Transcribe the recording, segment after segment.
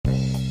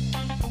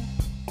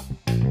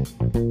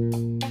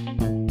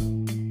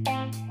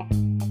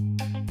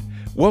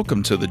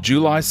Welcome to the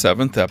July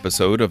 7th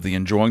episode of the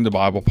Enjoying the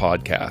Bible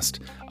podcast.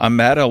 I'm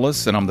Matt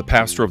Ellis, and I'm the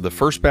pastor of the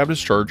First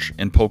Baptist Church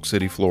in Polk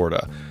City,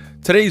 Florida.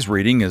 Today's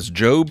reading is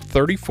Job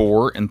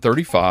 34 and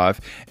 35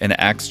 and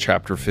Acts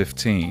chapter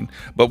 15,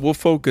 but we'll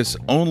focus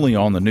only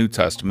on the New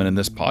Testament in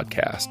this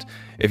podcast.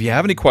 If you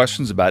have any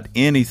questions about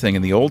anything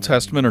in the Old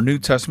Testament or New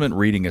Testament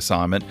reading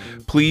assignment,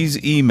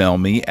 please email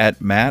me at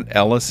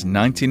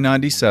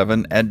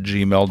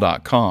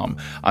mattellis1997@gmail.com.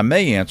 I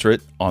may answer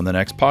it on the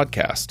next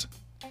podcast.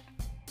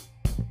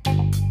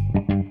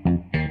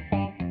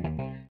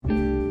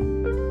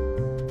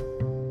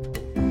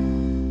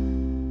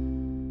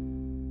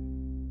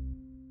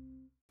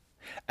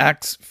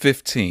 Acts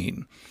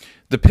 15.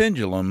 The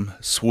pendulum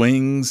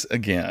swings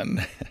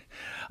again.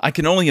 I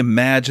can only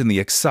imagine the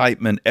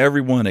excitement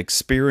everyone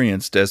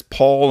experienced as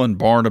Paul and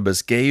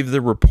Barnabas gave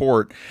the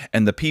report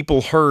and the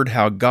people heard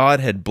how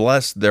God had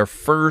blessed their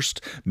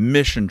first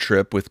mission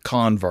trip with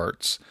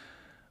converts.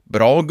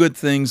 But all good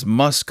things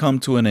must come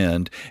to an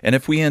end, and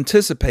if we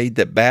anticipate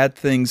that bad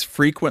things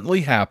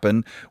frequently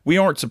happen, we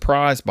aren't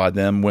surprised by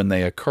them when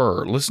they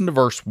occur. Listen to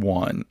verse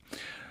 1.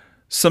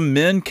 Some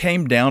men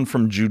came down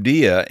from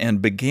Judea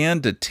and began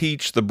to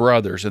teach the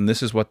brothers, and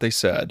this is what they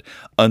said: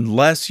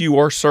 "Unless you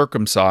are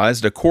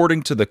circumcised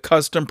according to the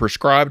custom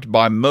prescribed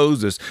by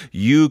Moses,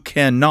 you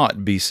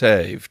cannot be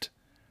saved."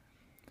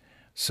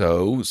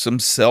 So, some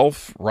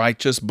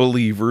self-righteous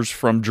believers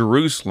from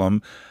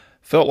Jerusalem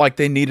felt like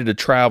they needed to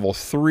travel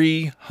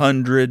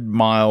 300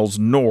 miles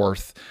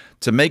north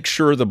to make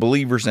sure the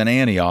believers in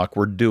Antioch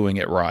were doing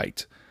it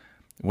right.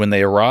 When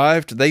they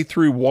arrived, they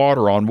threw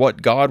water on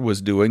what God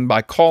was doing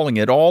by calling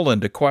it all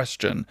into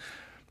question.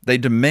 They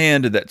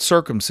demanded that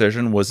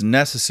circumcision was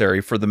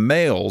necessary for the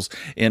males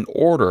in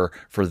order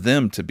for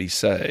them to be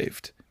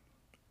saved.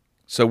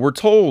 So we're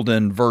told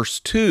in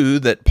verse 2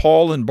 that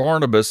Paul and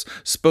Barnabas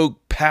spoke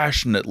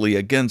passionately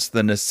against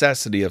the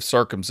necessity of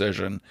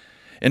circumcision.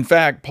 In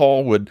fact,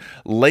 Paul would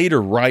later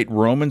write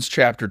Romans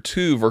chapter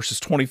 2, verses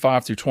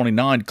 25 through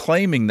 29,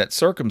 claiming that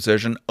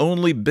circumcision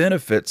only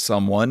benefits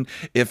someone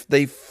if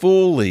they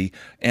fully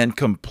and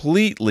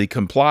completely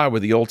comply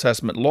with the Old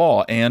Testament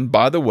law. And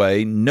by the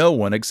way, no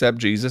one except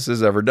Jesus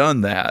has ever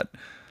done that.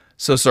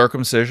 So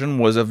circumcision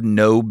was of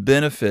no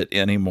benefit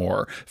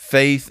anymore.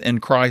 Faith in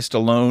Christ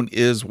alone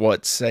is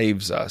what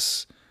saves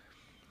us.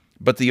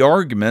 But the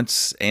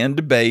arguments and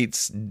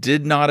debates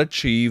did not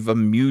achieve a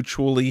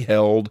mutually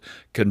held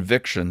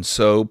conviction.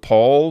 So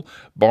Paul,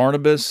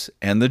 Barnabas,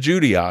 and the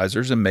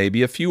Judaizers, and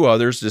maybe a few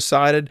others,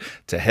 decided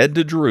to head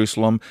to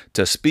Jerusalem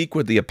to speak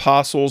with the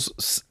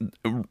apostles,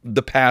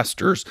 the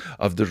pastors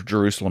of the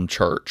Jerusalem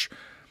church.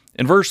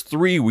 In verse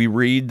 3, we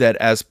read that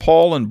as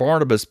Paul and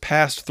Barnabas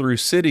passed through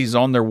cities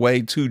on their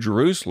way to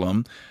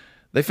Jerusalem,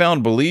 they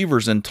found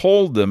believers and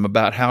told them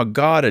about how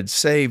God had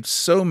saved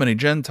so many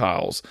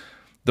Gentiles.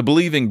 The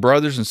believing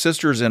brothers and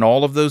sisters in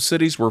all of those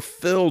cities were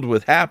filled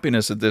with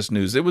happiness at this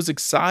news. It was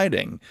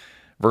exciting.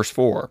 Verse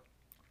 4,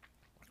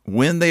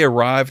 when they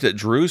arrived at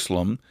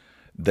Jerusalem,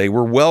 they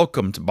were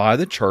welcomed by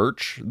the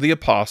church, the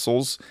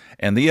apostles,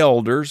 and the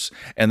elders,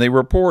 and they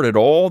reported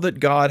all that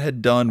God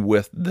had done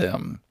with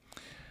them.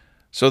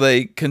 So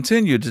they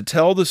continued to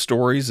tell the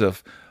stories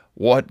of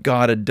what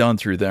God had done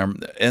through them,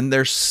 and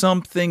there's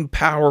something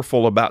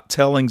powerful about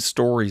telling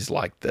stories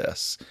like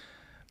this.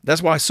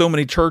 That's why so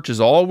many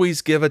churches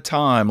always give a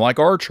time, like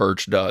our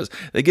church does.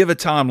 They give a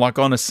time, like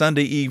on a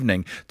Sunday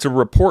evening, to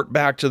report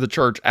back to the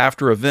church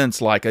after events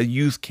like a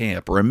youth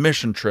camp or a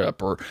mission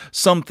trip or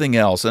something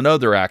else, and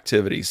other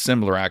activities,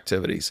 similar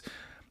activities.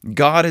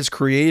 God has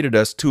created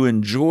us to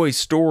enjoy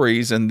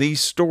stories, and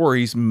these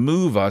stories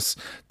move us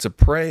to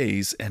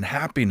praise and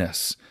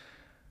happiness.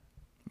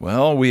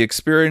 Well, we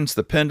experience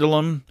the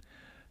pendulum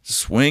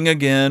swing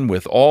again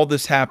with all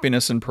this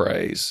happiness and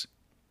praise.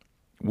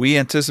 We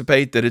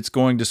anticipate that it's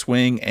going to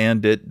swing,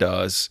 and it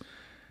does.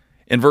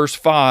 In verse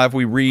 5,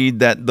 we read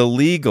that the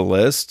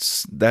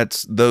legalists,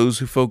 that's those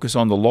who focus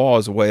on the law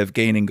as a way of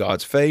gaining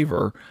God's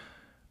favor,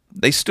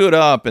 they stood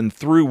up and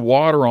threw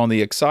water on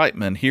the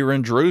excitement here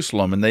in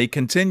Jerusalem, and they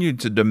continued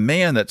to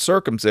demand that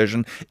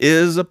circumcision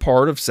is a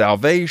part of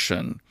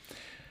salvation.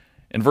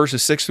 In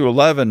verses 6 through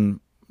 11,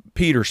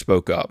 Peter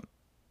spoke up.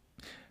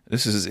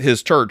 This is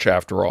his church,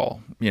 after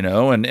all,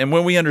 and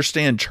when we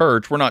understand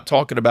church, we're not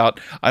talking about,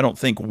 I don't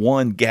think,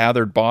 one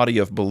gathered body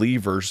of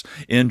believers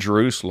in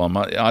Jerusalem.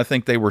 I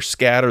think they were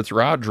scattered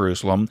throughout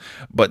Jerusalem,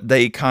 but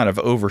they kind of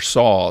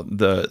oversaw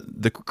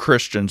the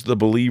Christians, the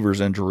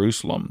believers in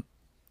Jerusalem.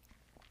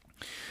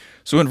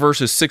 So in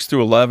verses 6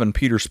 through 11,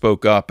 Peter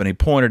spoke up, and he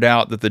pointed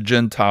out that the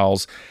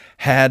Gentiles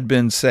had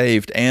been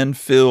saved and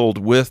filled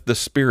with the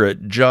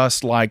Spirit,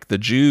 just like the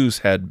Jews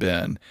had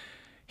been.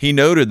 He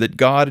noted that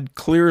God had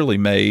clearly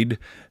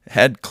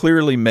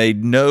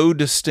made no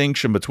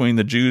distinction between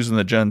the Jews and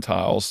the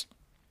Gentiles.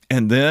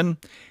 And then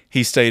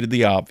he stated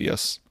the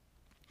obvious.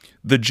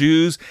 The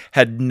Jews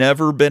had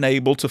never been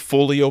able to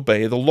fully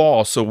obey the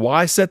law, so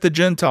why set the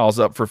Gentiles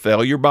up for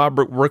failure by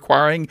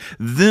requiring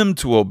them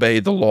to obey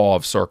the law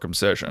of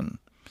circumcision?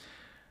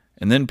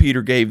 And then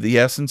Peter gave the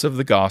essence of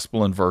the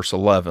gospel in verse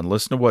 11.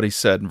 Listen to what he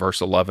said in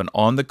verse 11.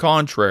 On the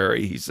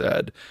contrary, he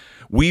said,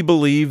 we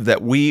believe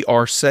that we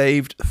are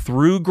saved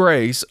through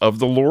grace of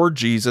the Lord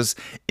Jesus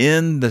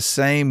in the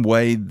same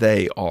way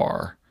they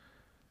are.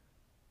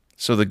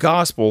 So the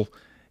gospel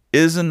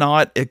is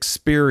not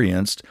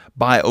experienced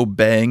by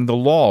obeying the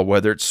law,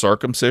 whether it's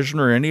circumcision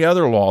or any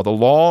other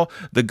law.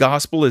 The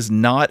gospel is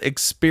not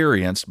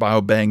experienced by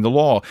obeying the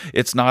law.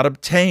 It's not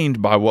obtained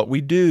by what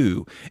we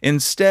do.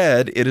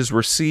 Instead, it is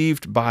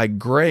received by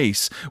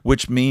grace,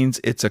 which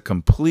means it's a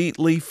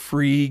completely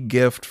free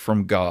gift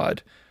from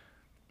God.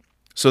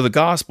 So the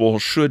gospel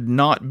should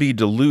not be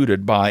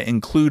diluted by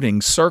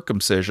including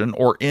circumcision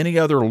or any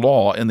other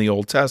law in the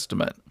Old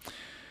Testament.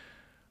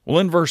 Well,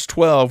 in verse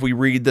 12, we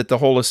read that the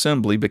whole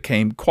assembly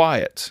became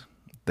quiet.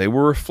 They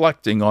were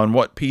reflecting on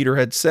what Peter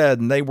had said,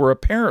 and they were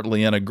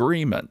apparently in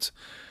agreement.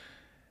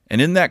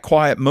 And in that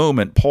quiet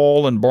moment,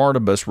 Paul and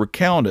Barnabas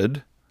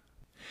recounted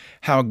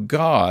how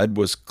God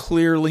was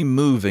clearly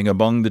moving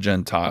among the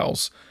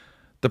Gentiles.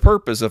 The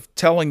purpose of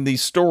telling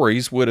these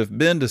stories would have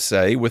been to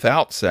say,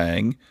 without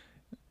saying,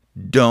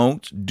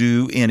 don't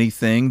do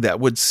anything that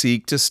would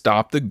seek to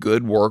stop the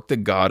good work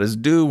that God is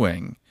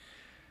doing.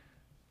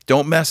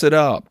 Don't mess it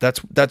up.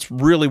 That's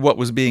really what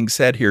was being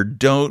said here.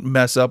 Don't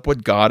mess up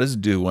what God is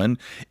doing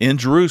in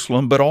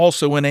Jerusalem, but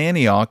also in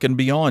Antioch and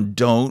beyond.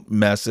 Don't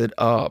mess it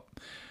up.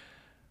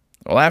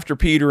 Well, after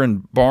Peter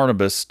and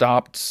Barnabas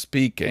stopped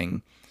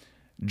speaking,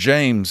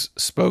 James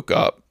spoke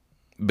up,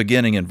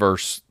 beginning in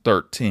verse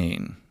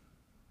 13.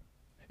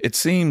 It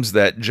seems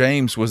that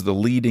James was the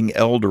leading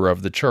elder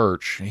of the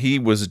church. He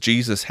was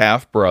Jesus'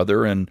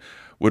 half-brother and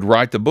would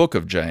write the book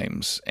of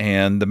James,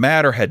 and the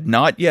matter had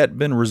not yet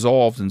been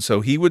resolved, and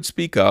so he would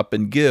speak up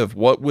and give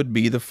what would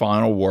be the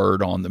final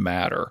word on the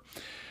matter.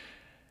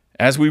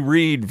 As we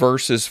read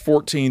verses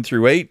 14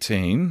 through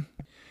 18,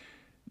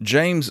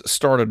 James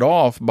started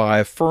off by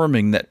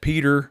affirming that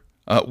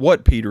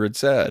what Peter had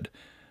said.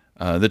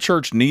 The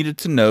church needed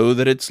to know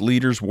that its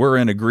leaders were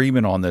in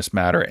agreement on this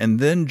matter. And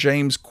then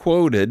James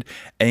quoted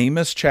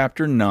Amos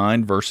chapter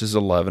 9, verses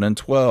 11 and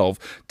 12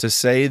 to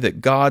say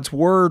that God's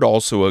word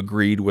also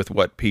agreed with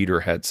what Peter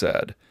had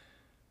said.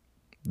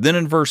 Then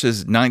in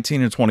verses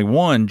 19 and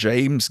 21,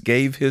 James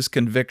gave his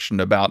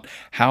conviction about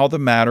how the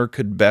matter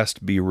could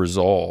best be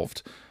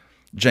resolved.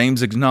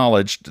 James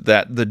acknowledged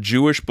that the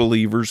Jewish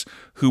believers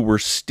who were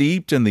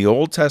steeped in the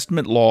Old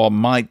Testament law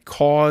might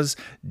cause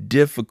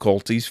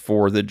difficulties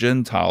for the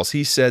Gentiles.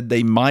 He said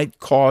they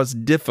might cause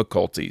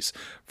difficulties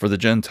for the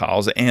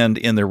Gentiles, and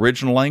in the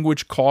original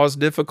language, cause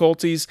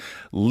difficulties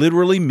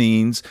literally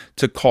means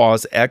to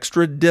cause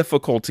extra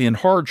difficulty and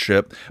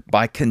hardship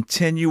by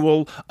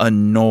continual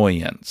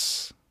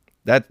annoyance.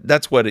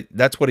 That's what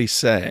he's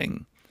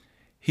saying.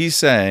 He's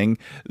saying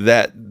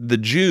that the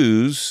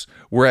Jews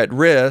were at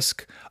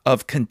risk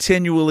of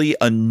continually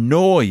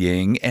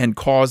annoying and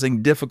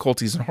causing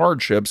difficulties and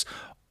hardships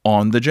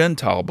on the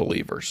Gentile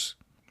believers.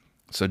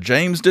 So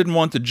James didn't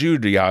want the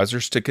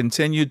Judaizers to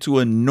continue to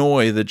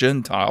annoy the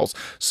Gentiles,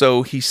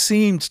 so he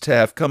seemed to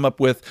have come up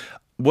with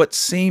what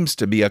seems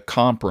to be a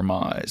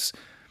compromise.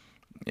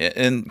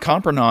 And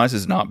compromise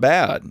is not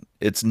bad.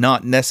 It's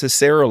not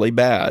necessarily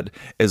bad.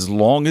 As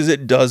long as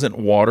it doesn't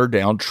water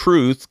down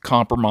truth,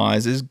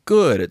 compromise is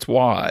good. It's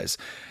wise.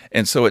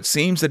 And so it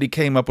seems that he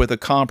came up with a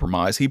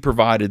compromise. He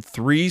provided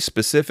 3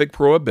 specific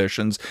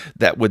prohibitions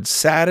that would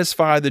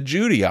satisfy the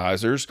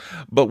Judaizers,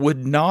 but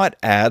would not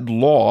add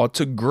law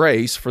to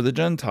grace for the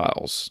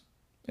Gentiles.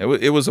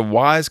 It was a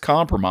wise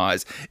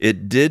compromise.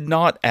 It did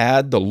not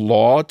add the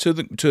law to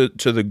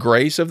the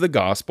grace of the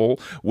gospel,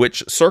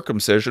 which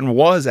circumcision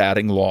was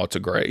adding law to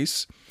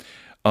grace.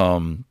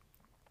 And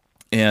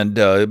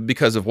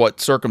because of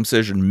what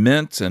circumcision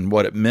meant and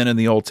what it meant in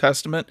the Old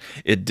Testament,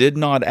 it did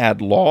not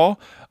add law.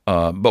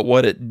 But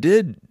what it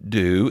did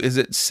do is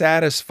it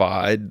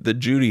satisfied the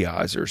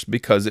Judaizers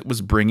because it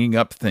was bringing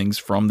up things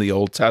from the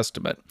Old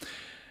Testament.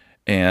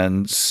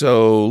 And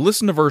so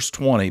listen to verse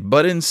 20.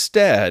 But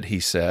instead,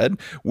 he said,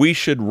 we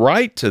should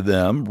write to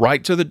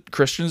the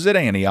Christians at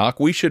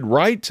Antioch, we should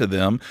write to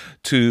them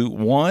to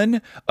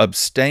 1,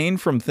 abstain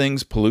from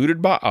things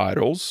polluted by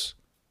idols,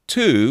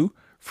 2,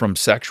 from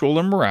sexual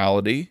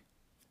immorality,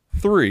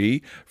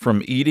 3,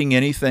 from eating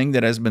anything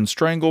that has been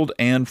strangled,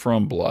 and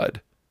from blood.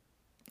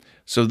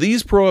 So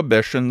these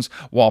prohibitions,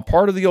 while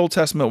part of the Old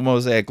Testament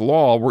Mosaic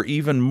law, were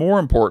even more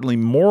importantly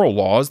moral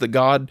laws that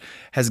God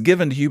has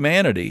given to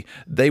humanity.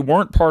 They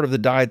weren't part of the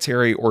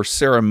dietary or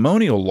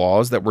ceremonial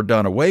laws that were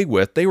done away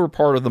with. They were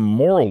part of the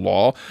moral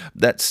law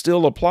that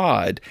still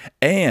applied.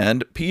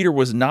 And Peter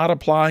was not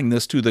applying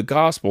this to the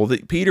gospel.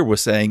 Peter was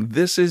saying,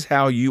 this is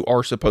how you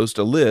are supposed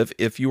to live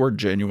if you are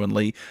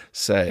genuinely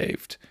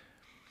saved.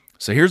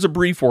 So here's a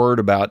brief word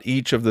about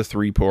each of the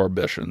 3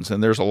 prohibitions,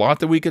 and there's a lot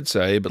that we could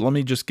say, but let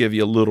me just give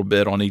you a little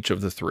bit on each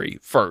of the 3.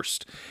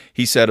 First,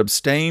 he said,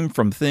 abstain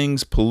from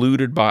things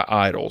polluted by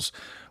idols.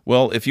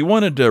 Well, if you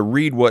wanted to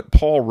read what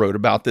Paul wrote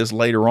about this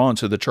later on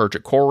to the church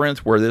at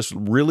Corinth, where this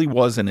really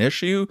was an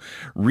issue,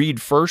 read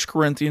 1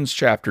 Corinthians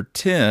chapter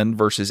 10,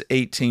 verses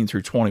 18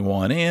 through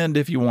 21. And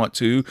if you want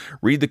to,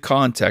 read the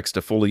context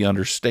to fully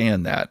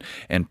understand that.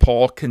 And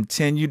Paul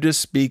continued to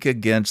speak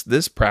against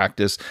this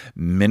practice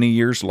many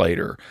years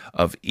later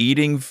of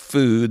eating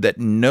food that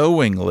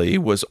knowingly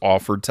was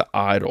offered to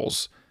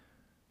idols.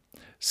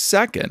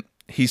 Second,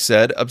 he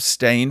said,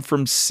 abstain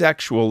from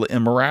sexual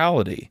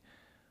immorality.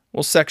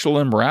 Well, sexual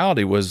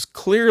immorality was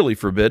clearly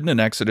forbidden in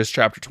Exodus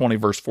chapter 20,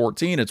 verse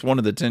 14. It's one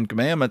of the 10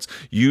 commandments,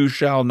 you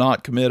shall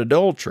not commit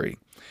adultery.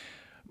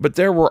 But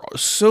there were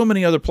so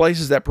many other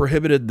places that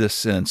prohibited this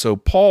sin. So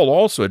Paul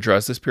also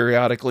addressed this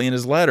periodically in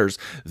his letters.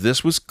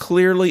 This was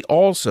clearly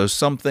also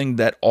something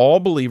that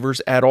all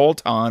believers at all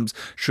times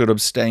should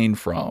abstain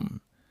from.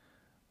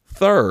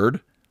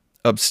 Third,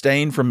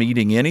 abstain from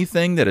eating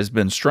anything that has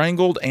been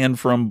strangled and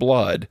from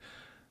blood.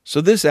 So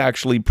this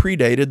actually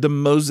predated the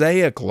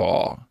Mosaic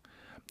law.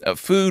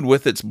 Food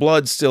with its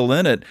blood still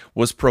in it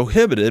was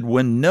prohibited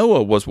when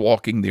Noah was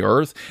walking the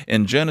earth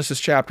in Genesis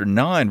chapter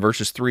 9,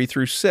 verses 3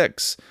 through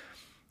 6.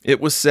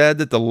 It was said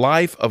that the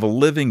life of a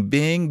living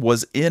being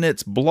was in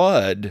its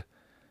blood.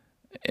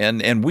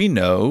 And we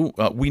now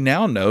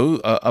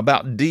know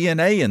about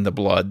DNA in the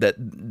blood,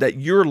 that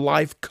your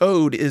life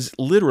code is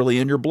literally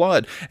in your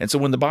blood. And so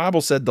when the Bible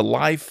said the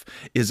life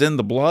is in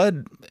the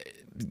blood,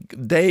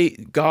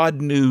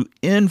 God knew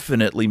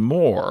infinitely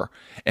more,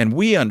 and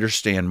we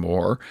understand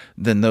more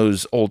than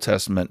those Old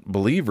Testament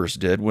believers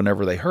did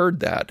whenever they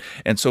heard that.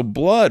 And so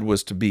blood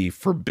was to be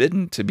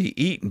forbidden to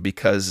be eaten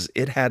because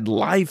it had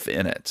life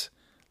in it.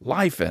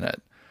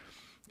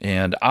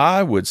 And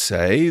I would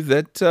say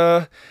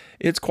that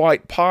it's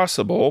quite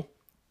possible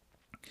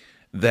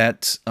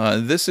that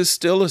this is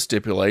still a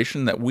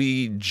stipulation that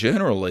we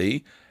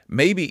generally,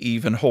 maybe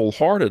even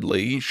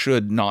wholeheartedly,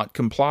 should not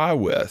comply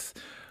with.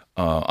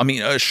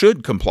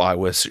 Should comply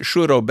with,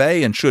 should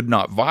obey, and should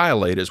not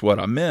violate is what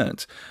I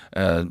meant.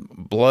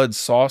 Blood,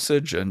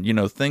 sausage,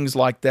 and, things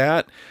like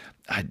that.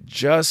 I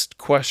just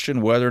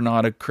question whether or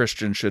not a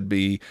Christian should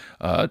be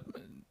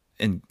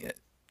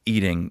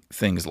eating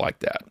things like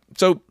that.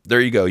 So there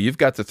you go. You've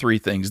got the three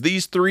things.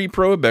 These three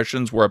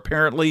prohibitions were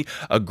apparently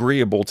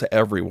agreeable to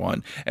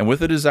everyone. And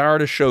with a desire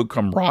to show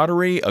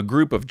camaraderie, a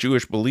group of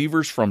Jewish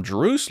believers from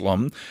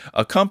Jerusalem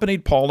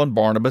accompanied Paul and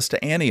Barnabas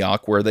to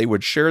Antioch, where they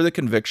would share the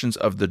convictions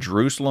of the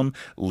Jerusalem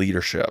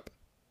leadership.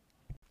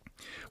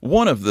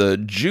 One of the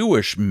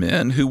Jewish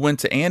men who went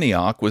to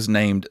Antioch was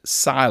named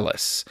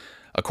Silas,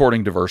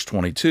 according to verse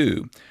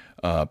 22.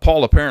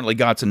 Paul apparently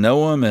got to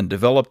know him and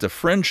developed a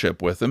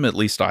friendship with him, at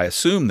least I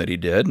assume that he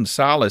did, and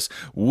Silas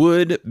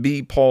would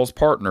be Paul's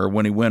partner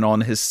when he went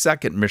on his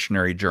second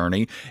missionary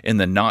journey in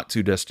the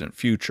not-too-distant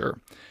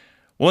future.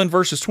 Well, in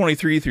verses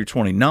 23 through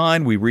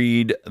 29, we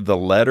read the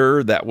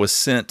letter that was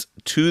sent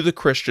to the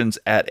Christians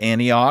at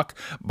Antioch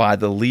by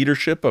the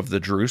leadership of the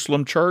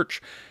Jerusalem church,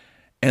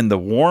 and the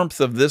warmth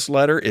of this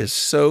letter is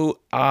so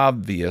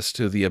obvious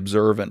to the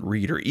observant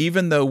reader.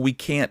 Even though we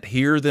can't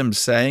hear them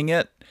saying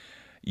it,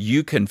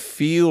 you can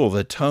feel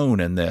the tone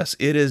in this.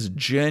 It is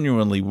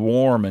genuinely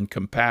warm and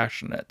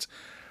compassionate.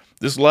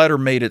 This letter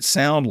made it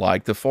sound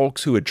like the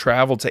folks who had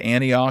traveled to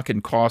Antioch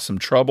and caused some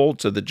trouble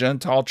to the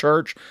Gentile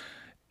church.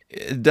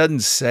 It doesn't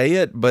say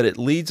it, but it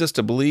leads us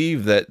to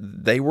believe that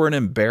they were an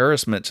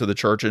embarrassment to the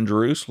church in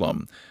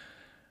Jerusalem.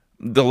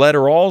 The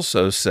letter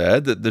also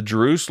said that the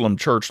Jerusalem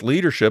church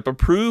leadership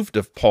approved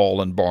of Paul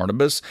and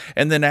Barnabas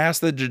and then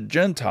asked that the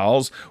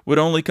Gentiles would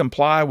only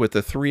comply with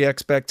the three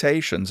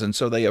expectations. And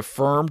so they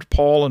affirmed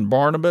Paul and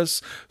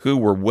Barnabas, who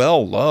were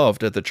well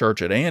loved at the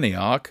church at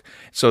Antioch.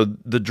 So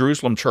the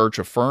Jerusalem church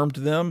affirmed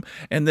them,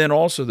 and then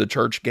also the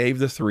church gave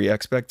the three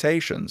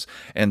expectations.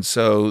 And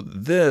so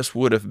this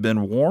would have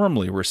been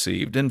warmly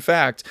received. In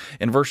fact,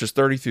 in verses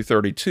 30 through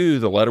 32,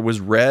 the letter was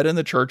read in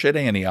the church at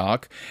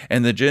Antioch,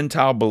 and the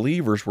Gentile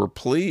believers were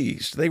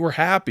pleased. They were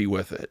happy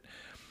with it.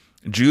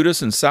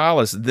 Judas and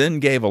Silas then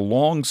gave a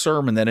long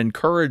sermon that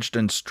encouraged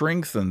and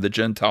strengthened the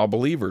Gentile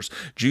believers.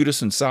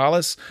 Judas and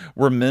Silas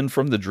were men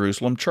from the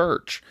Jerusalem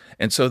church.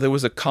 And so there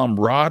was a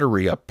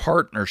camaraderie, a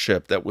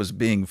partnership that was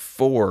being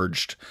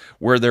forged.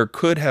 Where there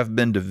could have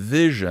been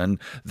division,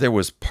 there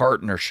was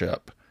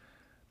partnership.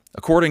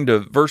 According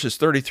to verses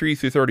 33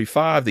 through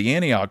 35, the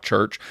Antioch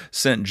church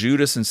sent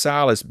Judas and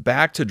Silas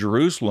back to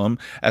Jerusalem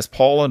as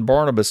Paul and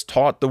Barnabas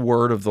taught the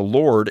word of the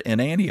Lord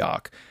in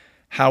Antioch.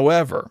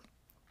 However,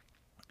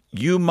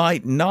 you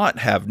might not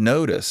have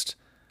noticed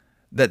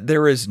that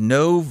there is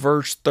no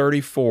verse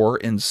 34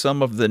 in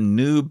some of the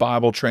new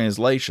Bible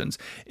translations.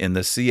 In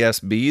the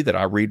CSB that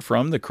I read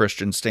from, the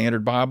Christian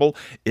Standard Bible,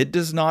 it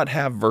does not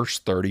have verse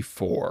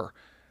 34.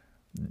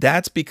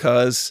 That's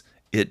because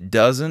it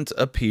doesn't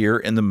appear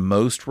in the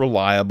most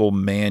reliable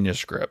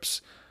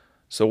manuscripts.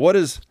 So what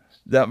does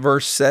that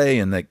verse say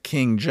in the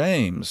King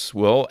James?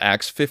 Well,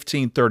 Acts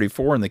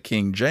 15:34 in the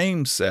King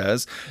James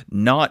says,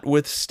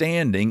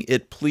 "Notwithstanding,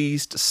 it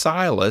pleased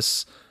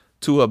Silas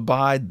to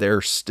abide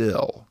there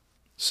still."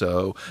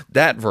 So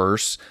that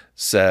verse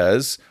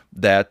says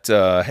that,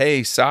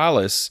 hey,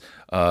 Silas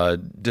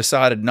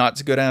decided not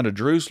to go down to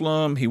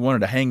Jerusalem. He wanted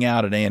to hang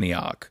out at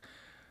Antioch.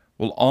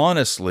 Well,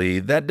 honestly,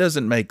 that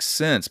doesn't make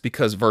sense,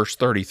 because verse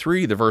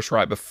 33, the verse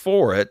right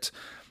before it,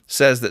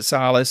 says that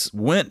Silas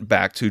went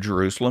back to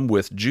Jerusalem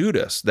with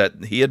Judas,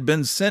 that he had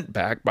been sent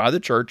back by the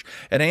church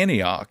at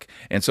Antioch.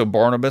 And so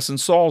Barnabas and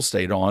Saul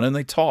stayed on and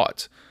they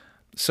taught.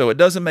 So it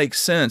doesn't make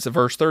sense that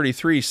verse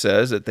 33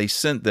 says that they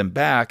sent them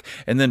back,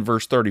 and then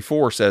verse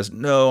 34 says,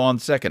 no, on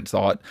second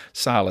thought,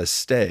 Silas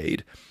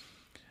stayed.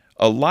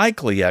 A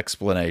likely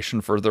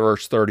explanation for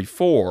verse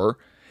 34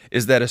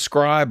 is that a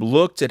scribe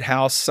looked at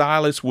how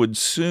Silas would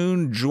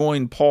soon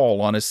join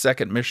Paul on his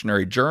second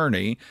missionary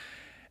journey,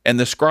 and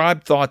the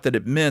scribe thought that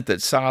it meant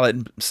that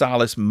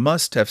Silas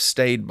must have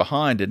stayed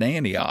behind in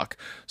Antioch.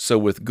 So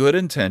with good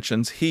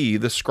intentions, he,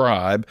 the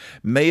scribe,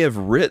 may have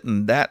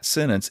written that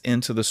sentence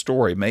into the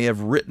story, may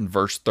have written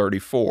verse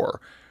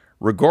 34.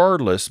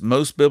 Regardless,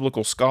 most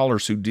biblical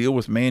scholars who deal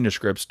with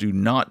manuscripts do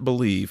not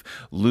believe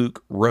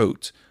Luke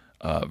wrote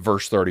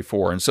verse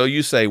 34. And so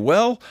you say,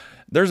 well,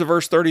 there's a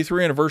verse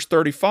 33 and a verse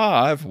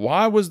 35.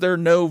 Why was there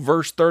no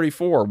verse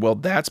 34? Well,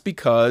 that's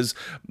because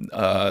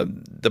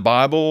the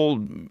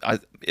Bible,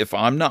 if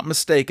I'm not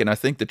mistaken, I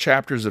think the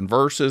chapters and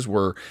verses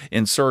were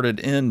inserted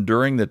in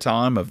during the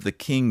time of the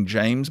King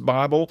James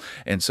Bible.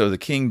 And so the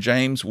King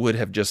James would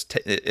have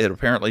it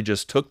apparently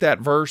just took that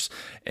verse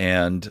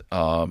and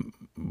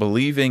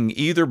believing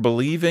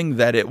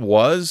that it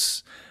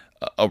was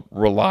a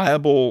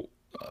reliable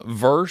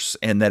verse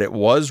and that it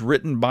was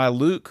written by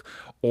Luke,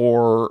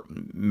 or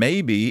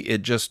maybe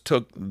it just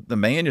took the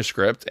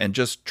manuscript and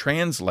just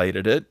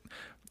translated it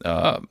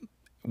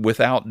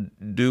without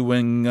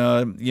doing,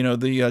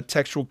 the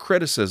textual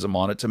criticism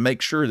on it to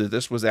make sure that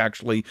this was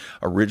actually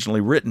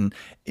originally written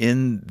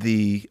in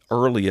the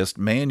earliest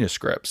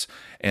manuscripts.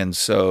 And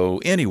so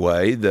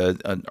anyway,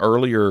 an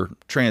earlier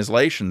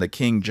translation, the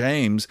King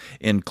James,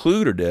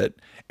 included it,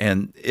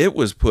 and it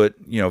was put,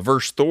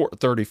 verse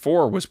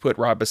 34 was put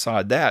right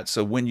beside that.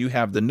 So when you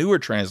have the newer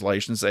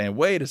translation saying,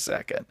 wait a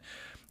second,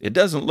 it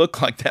doesn't look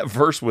like that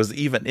verse was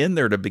even in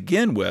there to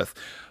begin with.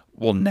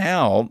 Well,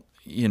 now,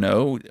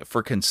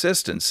 for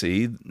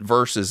consistency,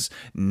 verses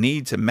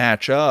need to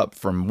match up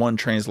from one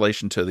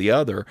translation to the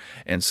other.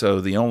 And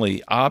so the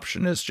only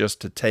option is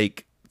just to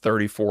take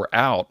 34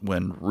 out,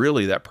 when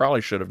really that probably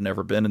should have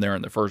never been in there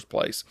in the first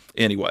place.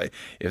 Anyway,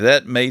 if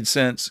that made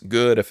sense,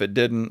 good. If it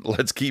didn't,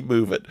 let's keep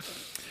moving.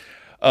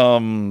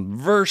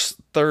 Verse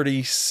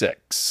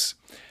 36.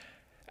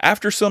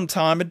 After some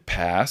time had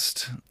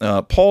passed,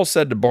 Paul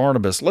said to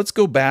Barnabas, let's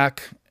go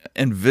back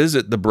and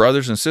visit the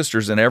brothers and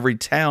sisters in every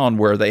town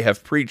where they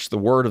have preached the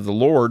word of the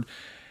Lord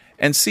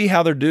and see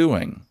how they're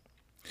doing.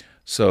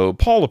 So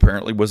Paul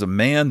apparently was a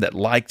man that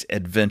liked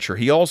adventure.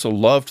 He also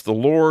loved the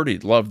Lord. He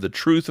loved the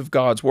truth of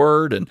God's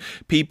word and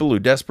people who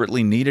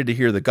desperately needed to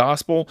hear the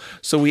gospel.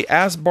 So he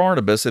asked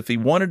Barnabas if he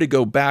wanted to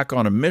go back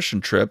on a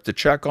mission trip to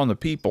check on the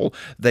people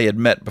they had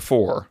met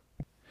before.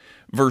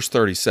 Verse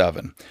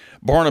 37,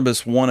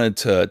 Barnabas wanted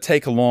to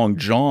take along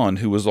John,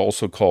 who was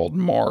also called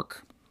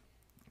Mark.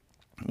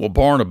 Well,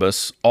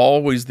 Barnabas,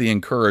 always the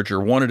encourager,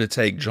 wanted to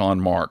take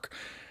John Mark.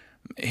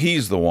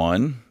 He's the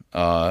one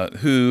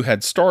who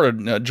had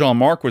started, John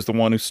Mark was the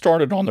one who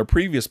started on their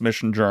previous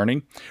mission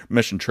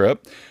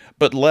trip,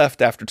 but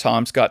left after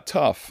times got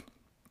tough.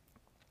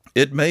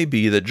 It may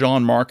be that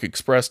John Mark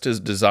expressed his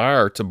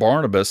desire to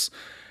Barnabas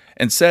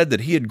and said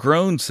that he had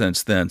grown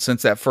since then,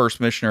 since that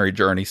first missionary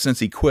journey, since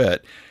he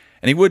quit.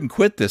 And he wouldn't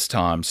quit this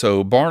time,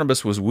 so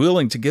Barnabas was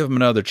willing to give him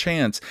another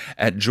chance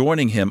at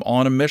joining him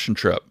on a mission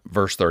trip.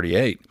 Verse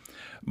 38.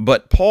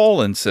 But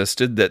Paul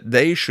insisted that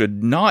they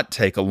should not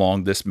take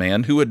along this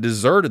man who had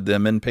deserted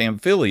them in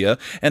Pamphylia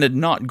and had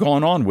not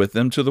gone on with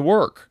them to the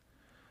work.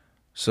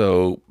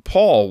 So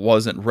Paul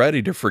wasn't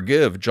ready to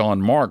forgive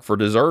John Mark for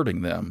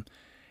deserting them.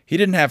 He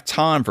didn't have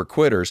time for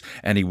quitters,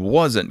 and he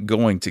wasn't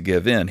going to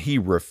give in. He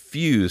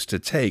refused to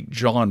take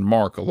John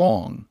Mark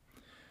along.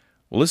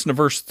 Well, listen to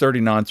verse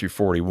 39 through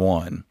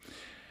 41.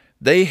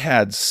 They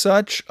had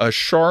such a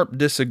sharp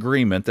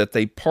disagreement that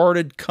they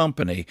parted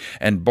company,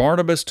 and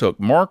Barnabas took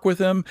Mark with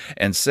him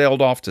and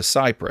sailed off to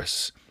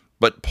Cyprus.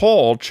 But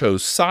Paul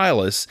chose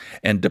Silas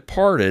and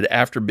departed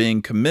after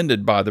being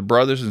commended by the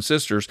brothers and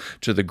sisters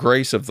to the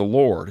grace of the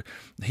Lord.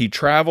 He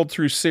traveled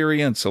through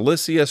Syria and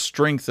Cilicia,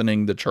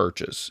 strengthening the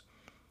churches.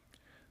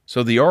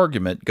 So the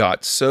argument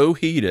got so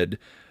heated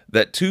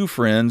that two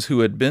friends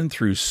who had been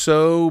through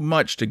so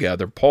much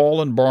together,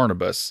 Paul and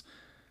Barnabas,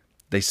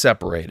 they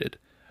separated.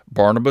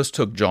 Barnabas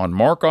took John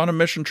Mark on a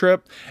mission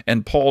trip,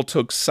 and Paul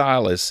took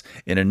Silas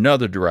in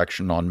another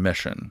direction on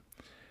mission.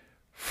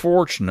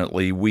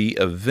 Fortunately, we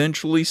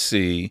eventually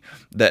see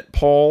that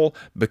Paul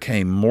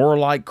became more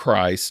like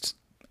Christ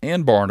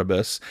and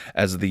Barnabas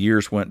as the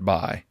years went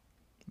by.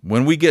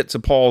 When we get to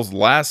Paul's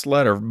last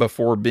letter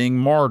before being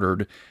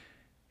martyred,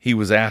 he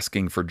was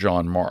asking for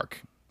John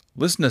Mark.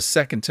 Listen to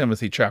 2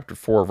 Timothy chapter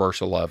 4, verse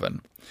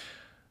 11.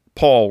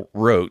 Paul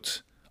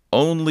wrote,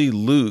 "Only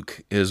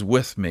Luke is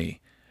with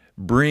me.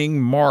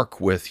 Bring Mark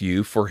with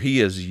you, for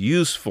he is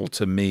useful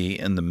to me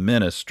in the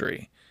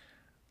ministry.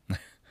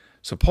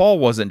 So Paul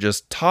wasn't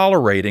just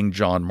tolerating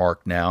John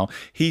Mark now.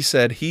 He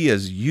said he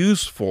is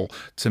useful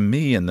to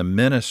me in the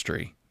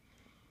ministry.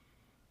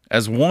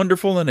 As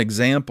wonderful an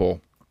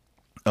example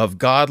of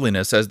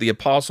godliness as the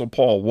Apostle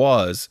Paul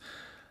was,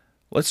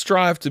 let's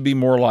strive to be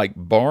more like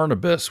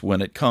Barnabas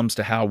when it comes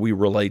to how we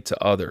relate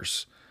to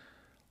others.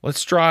 Let's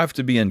strive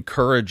to be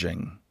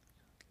encouraging.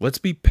 Let's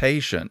be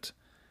patient.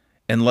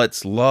 And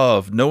let's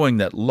love, knowing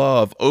that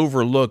love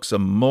overlooks a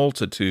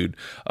multitude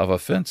of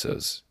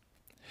offenses.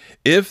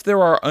 If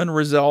there are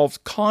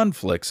unresolved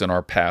conflicts in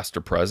our past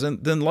or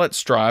present, then let's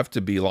strive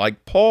to be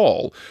like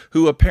Paul,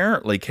 who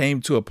apparently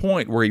came to a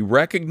point where he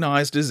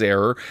recognized his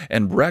error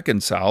and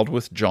reconciled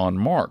with John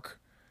Mark.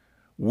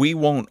 We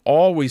won't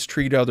always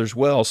treat others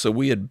well, so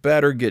we had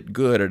better get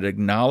good at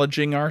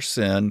acknowledging our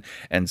sin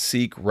and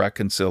seek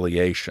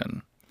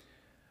reconciliation.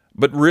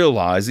 But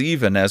realize,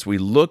 even as we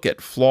look at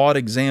flawed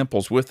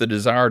examples with the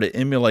desire to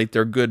emulate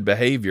their good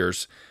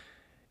behaviors,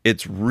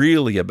 it's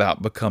really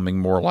about becoming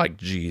more like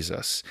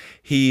Jesus.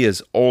 He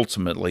is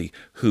ultimately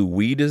who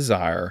we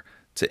desire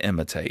to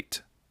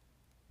imitate.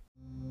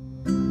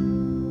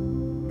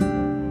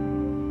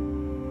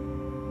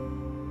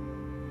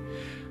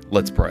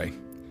 Let's pray.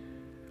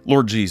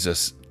 Lord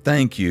Jesus,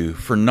 thank you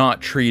for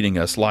not treating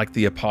us like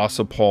the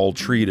Apostle Paul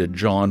treated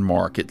John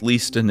Mark, at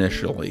least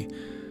initially.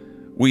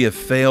 We have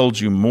failed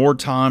you more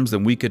times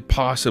than we could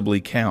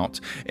possibly count,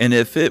 and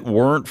if it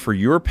weren't for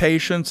your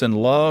patience and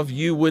love,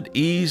 you would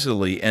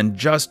easily and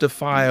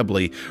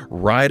justifiably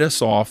write us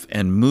off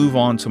and move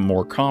on to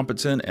more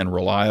competent and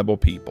reliable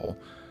people.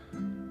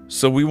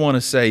 So we want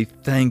to say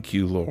thank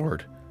you,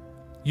 Lord.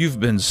 You've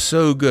been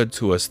so good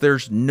to us.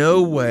 There's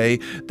no way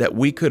that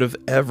we could have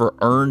ever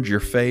earned your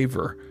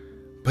favor,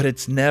 but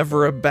it's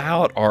never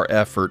about our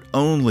effort,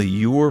 only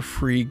your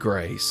free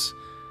grace.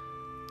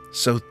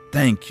 So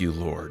thank you,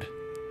 Lord.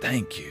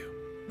 Thank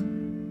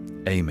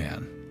you.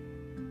 Amen.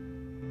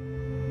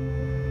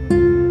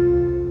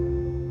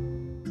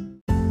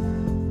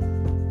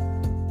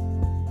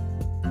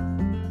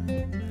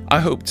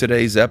 I hope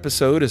today's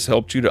episode has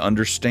helped you to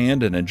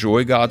understand and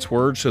enjoy God's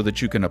Word so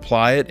that you can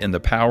apply it in the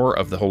power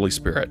of the Holy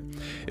Spirit.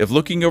 If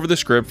looking over the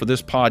script for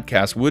this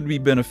podcast would be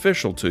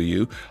beneficial to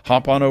you,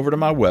 hop on over to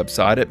my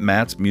website at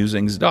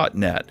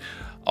mattsmusings.net.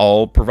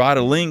 I'll provide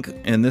a link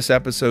in this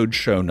episode's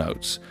show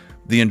notes.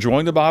 The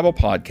Enjoying the Bible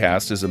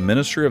podcast is a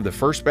ministry of the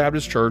First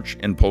Baptist Church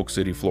in Polk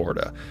City,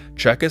 Florida.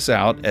 Check us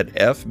out at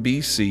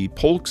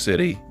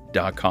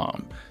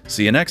fbcpolkcity.com.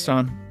 See you next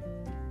time.